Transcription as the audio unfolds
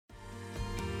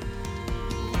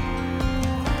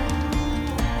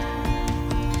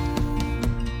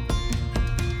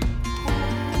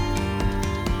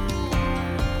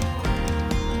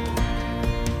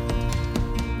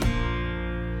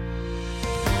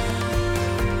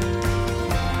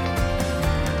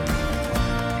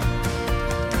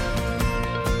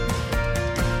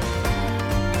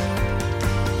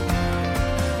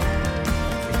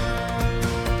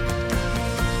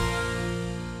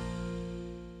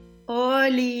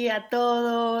Hola a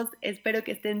todos, espero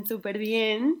que estén súper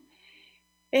bien.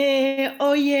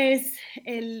 Hoy es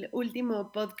el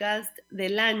último podcast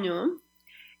del año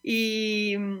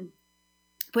y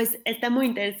pues está muy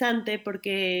interesante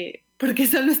porque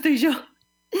solo estoy yo.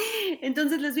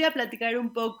 Entonces les voy a platicar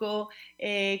un poco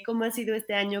cómo ha sido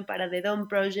este año para The Dawn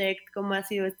Project, cómo ha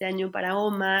sido este año para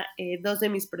OMA, dos de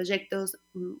mis proyectos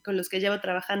con los que llevo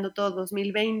trabajando todo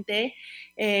 2020,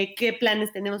 qué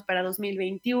planes tenemos para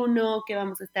 2021, qué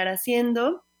vamos a estar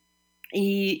haciendo.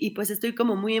 Y pues estoy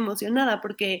como muy emocionada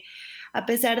porque a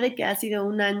pesar de que ha sido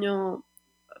un año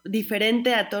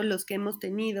diferente a todos los que hemos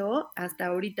tenido, hasta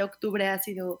ahorita octubre ha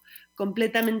sido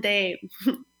completamente,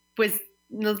 pues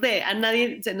no sé, a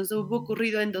nadie se nos hubo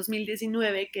ocurrido en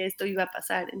 2019 que esto iba a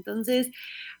pasar. Entonces,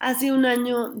 ha sido un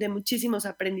año de muchísimos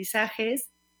aprendizajes,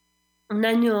 un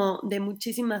año de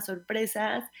muchísimas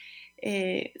sorpresas.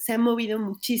 Se ha movido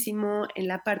muchísimo en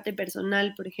la parte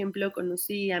personal. Por ejemplo,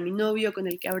 conocí a mi novio con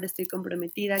el que ahora estoy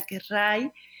comprometida, que es Ray,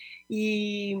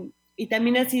 y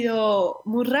también ha sido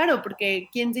muy raro porque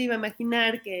quién se iba a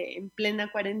imaginar que en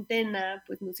plena cuarentena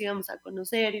pues nos íbamos a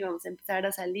conocer, íbamos a empezar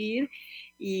a salir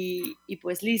y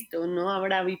pues listo, ¿no?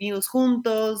 Ahora vivimos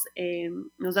juntos,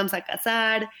 nos vamos a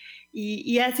casar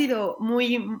y ha sido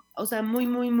muy, o sea, muy,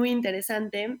 muy, muy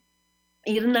interesante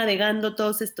ir navegando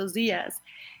todos estos días.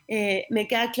 Me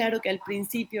queda claro que al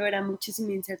principio era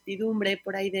muchísima incertidumbre,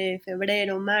 por ahí de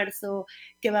febrero, marzo,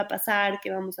 qué va a pasar, qué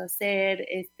vamos a hacer,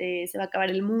 se va a acabar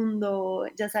el mundo,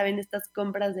 ya saben, estas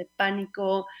compras de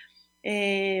pánico.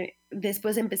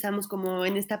 Después empezamos como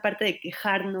en esta parte de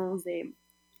quejarnos de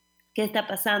qué está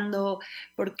pasando,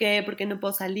 por qué no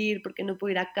puedo salir, por qué no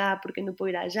puedo ir acá, por qué no puedo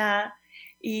ir allá.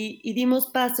 Y dimos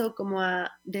paso como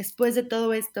a, después de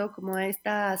todo esto, como a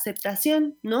esta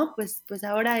aceptación, ¿no? Pues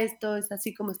ahora esto es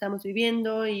así como estamos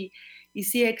viviendo y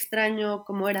sí extraño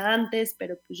como era antes,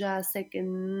 pero pues ya sé que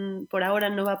por ahora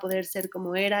no va a poder ser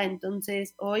como era,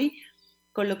 entonces hoy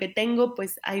con lo que tengo,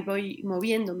 pues ahí voy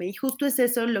moviéndome. Y justo es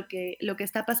eso lo que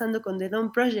está pasando con The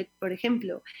Dawn Project, por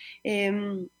ejemplo.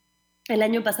 El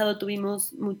año pasado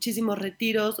tuvimos muchísimos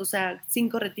retiros, o sea,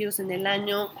 5 retiros en el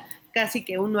año, casi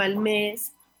que uno al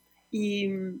mes. Y,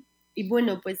 y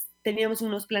bueno, pues teníamos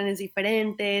unos planes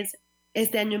diferentes.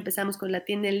 Este año empezamos con la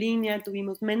tienda en línea,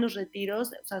 tuvimos menos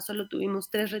retiros, o sea, solo tuvimos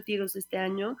 3 retiros este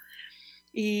año.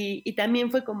 Y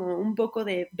también fue como un poco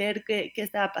de ver qué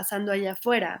estaba pasando allá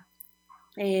afuera.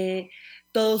 eh,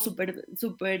 Todo súper,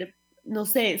 súper, no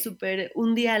sé, súper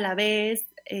un día a la vez,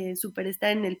 súper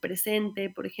estar en el presente.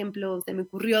 Por ejemplo, se me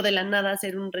ocurrió de la nada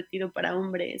hacer un retiro para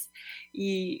hombres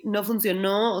y no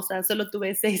funcionó, o sea, solo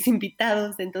tuve 6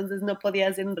 invitados, entonces no podía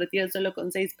hacer un retiro solo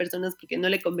con 6 personas porque no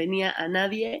le convenía a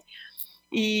nadie.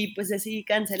 Y pues decidí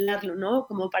cancelarlo, ¿no?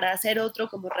 Como para hacer otro,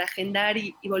 como reagendar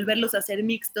y volverlos a hacer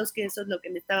mixtos, que eso es lo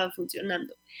que me estaba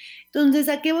funcionando. Entonces,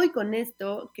 ¿a qué voy con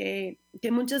esto? Que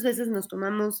muchas veces nos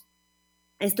tomamos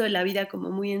esto de la vida como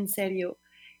muy en serio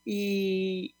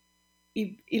y,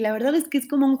 y la verdad es que es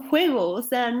como un juego, o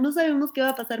sea, no sabemos qué va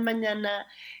a pasar mañana.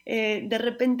 De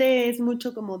repente es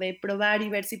mucho como de probar y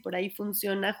ver si por ahí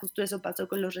funciona, justo eso pasó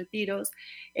con los retiros.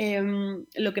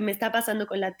 Lo que me está pasando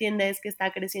con la tienda es que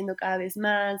está creciendo cada vez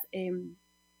más.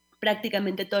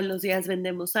 Prácticamente todos los días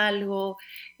vendemos algo,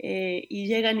 y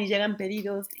llegan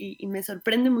pedidos y me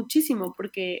sorprende muchísimo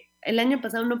porque el año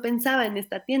pasado no pensaba en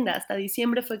esta tienda, hasta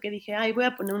diciembre fue que dije, ay, voy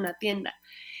a poner una tienda.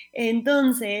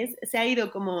 Entonces se ha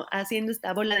ido como haciendo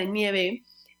esta bola de nieve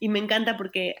y me encanta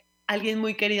porque alguien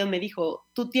muy querido me dijo,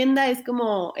 tu tienda es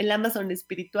como el Amazon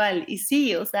espiritual. Y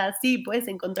sí, o sea, sí, puedes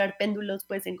encontrar péndulos,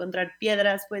 puedes encontrar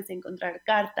piedras, puedes encontrar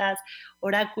cartas,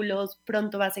 oráculos,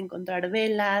 pronto vas a encontrar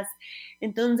velas.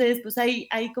 Entonces, pues hay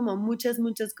como muchas,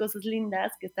 muchas cosas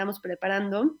lindas que estamos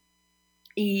preparando.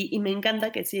 Y me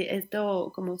encanta que sí,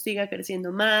 esto como siga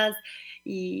creciendo más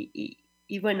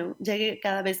y bueno, llegue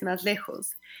cada vez más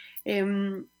lejos.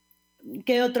 Em,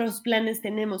 ¿Qué otros planes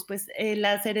tenemos? Pues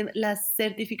la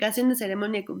certificación de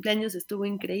ceremonia de cumpleaños estuvo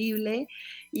increíble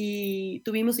y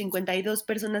tuvimos 52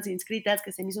 personas inscritas,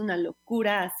 que se me hizo una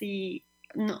locura, así,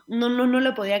 no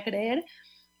lo podía creer.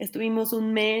 Estuvimos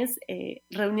un mes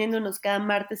reuniéndonos cada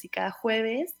martes y cada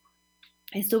jueves.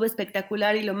 Estuvo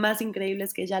espectacular y lo más increíble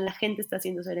es que ya la gente está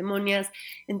haciendo ceremonias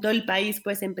en todo el país.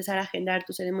 Puedes empezar a agendar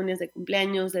tus ceremonias de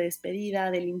cumpleaños, de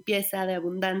despedida, de limpieza, de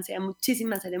abundancia,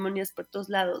 muchísimas ceremonias por todos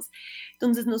lados.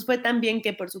 Entonces nos fue tan bien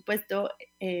que por supuesto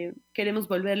queremos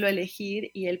volverlo a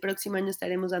elegir y el próximo año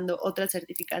estaremos dando otra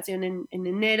certificación en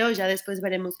enero. Ya después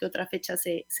veremos qué otra fecha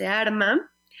se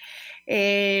arma.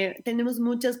 Tenemos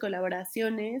muchas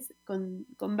colaboraciones con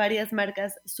varias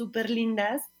marcas súper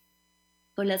lindas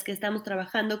con las que estamos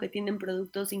trabajando, que tienen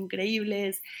productos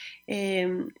increíbles,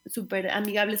 súper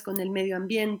amigables con el medio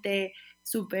ambiente,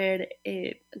 súper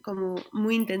como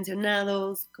muy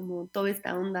intencionados, como toda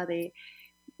esta onda de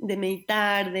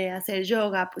meditar, de hacer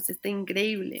yoga, pues está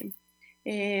increíble.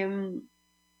 Eh,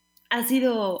 ha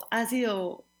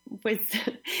sido pues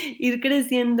ir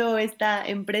creciendo esta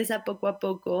empresa poco a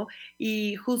poco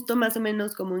y justo más o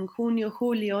menos como en junio,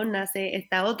 julio nace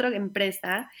esta otra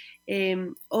empresa,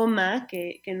 OMA,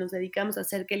 que nos dedicamos a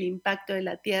hacer que el impacto de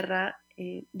la tierra,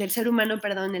 del ser humano,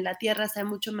 perdón, en la tierra sea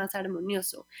mucho más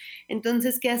armonioso.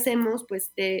 Entonces, ¿qué hacemos?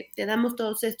 Pues te damos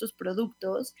todos estos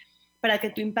productos para que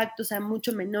tu impacto sea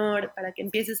mucho menor, para que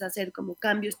empieces a hacer como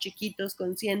cambios chiquitos,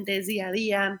 conscientes día a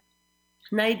día.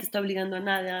 Nadie te está obligando a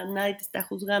nada, nadie te está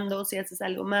juzgando si haces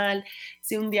algo mal,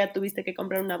 si un día tuviste que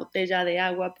comprar una botella de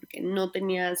agua porque no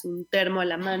tenías un termo a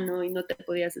la mano y no te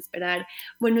podías esperar.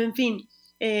 Bueno, en fin,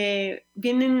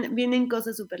 vienen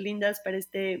cosas súper lindas para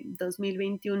este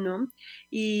 2021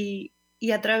 y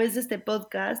a través de este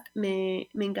podcast me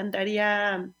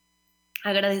encantaría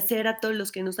agradecer a todos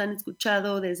los que nos han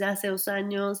escuchado desde hace 2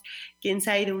 años, quien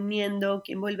se ha ido uniendo,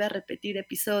 quien vuelve a repetir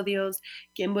episodios,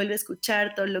 quien vuelve a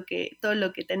escuchar todo lo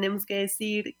que tenemos que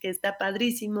decir, que está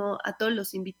padrísimo, a todos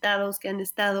los invitados que han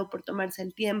estado por tomarse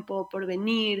el tiempo, por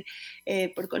venir,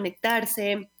 por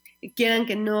conectarse. Quieran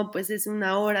que no, pues es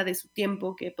una hora de su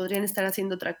tiempo que podrían estar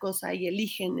haciendo otra cosa y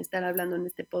eligen estar hablando en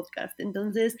este podcast.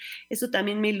 Entonces, eso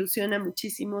también me ilusiona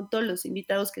muchísimo. Todos los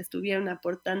invitados que estuvieron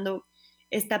aportando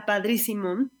está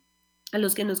padrísimo. A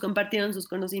los que nos compartieron sus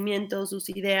conocimientos, sus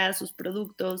ideas, sus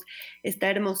productos, está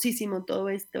hermosísimo todo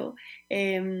esto.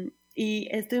 Y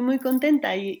estoy muy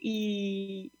contenta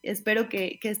y espero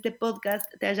que este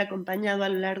podcast te haya acompañado a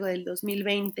lo largo del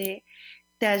 2020,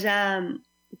 te haya,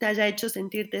 te haya hecho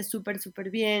sentirte súper, súper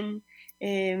bien,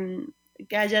 eh,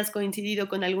 que hayas coincidido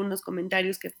con algunos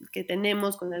comentarios que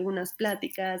tenemos, con algunas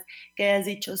pláticas, que hayas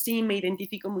dicho, sí, me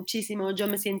identifico muchísimo, yo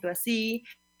me siento así,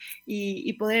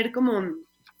 y poder como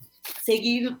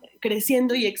seguir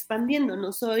creciendo y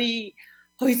expandiéndonos. Hoy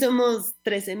somos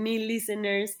 13,000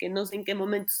 listeners, que no sé en qué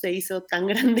momento se hizo tan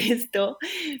grande esto,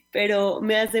 pero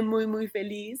me hace muy, muy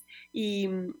feliz y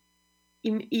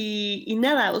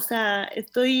nada, o sea,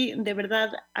 estoy de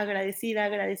verdad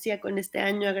agradecida con este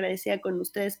año, agradecida con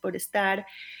ustedes por estar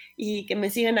y que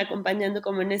me sigan acompañando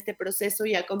como en este proceso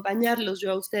y acompañarlos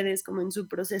yo a ustedes como en su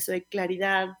proceso de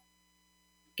claridad,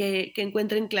 que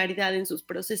encuentren claridad en sus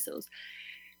procesos,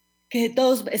 que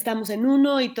todos estamos en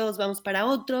uno y todos vamos para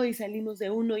otro y salimos de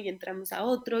uno y entramos a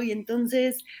otro y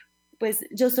entonces pues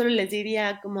yo solo les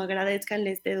diría como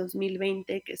agradezcanle este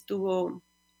 2020 que estuvo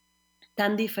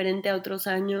tan diferente a otros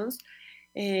años,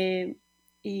 eh,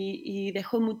 y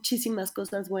dejó muchísimas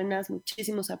cosas buenas,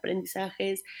 muchísimos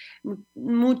aprendizajes,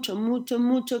 mucho, mucho,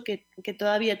 mucho que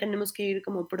todavía tenemos que ir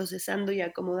como procesando y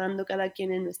acomodando cada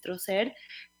quien en nuestro ser,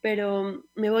 pero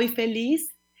me voy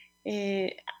feliz,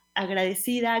 eh,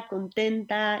 agradecida,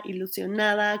 contenta,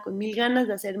 ilusionada, con mil ganas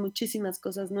de hacer muchísimas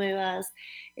cosas nuevas,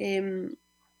 eh,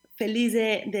 feliz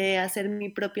de hacer mi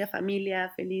propia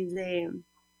familia, feliz de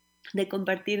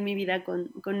compartir mi vida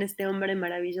con este hombre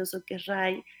maravilloso que es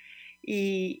Ray.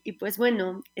 Y pues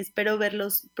bueno, espero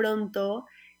verlos pronto,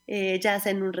 ya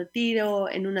sea en un retiro,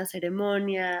 en una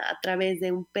ceremonia, a través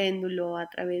de un péndulo, a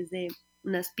través de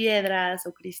unas piedras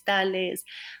o cristales,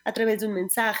 a través de un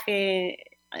mensaje,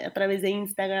 a través de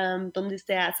Instagram, donde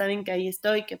sea. Saben que ahí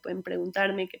estoy, que pueden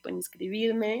preguntarme, que pueden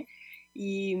escribirme.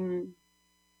 Y,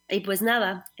 y pues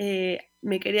nada,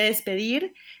 me quería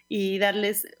despedir y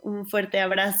darles un fuerte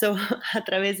abrazo a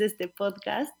través de este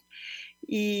podcast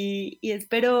y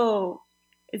espero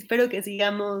que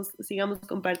sigamos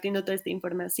compartiendo toda esta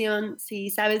información. Si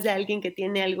sabes de alguien que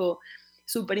tiene algo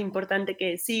súper importante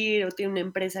que decir o tiene una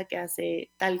empresa que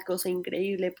hace tal cosa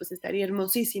increíble, pues estaría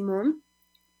hermosísimo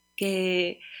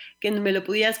que, que me lo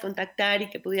pudieras contactar y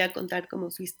que pudiera contar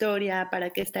como su historia,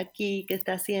 para qué está aquí, qué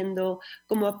está haciendo,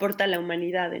 cómo aporta a la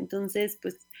humanidad. Entonces,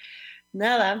 pues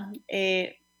nada,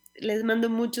 les mando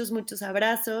muchos, muchos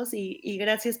abrazos y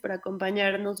gracias por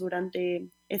acompañarnos durante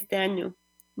este año.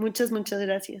 Muchas, muchas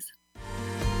gracias.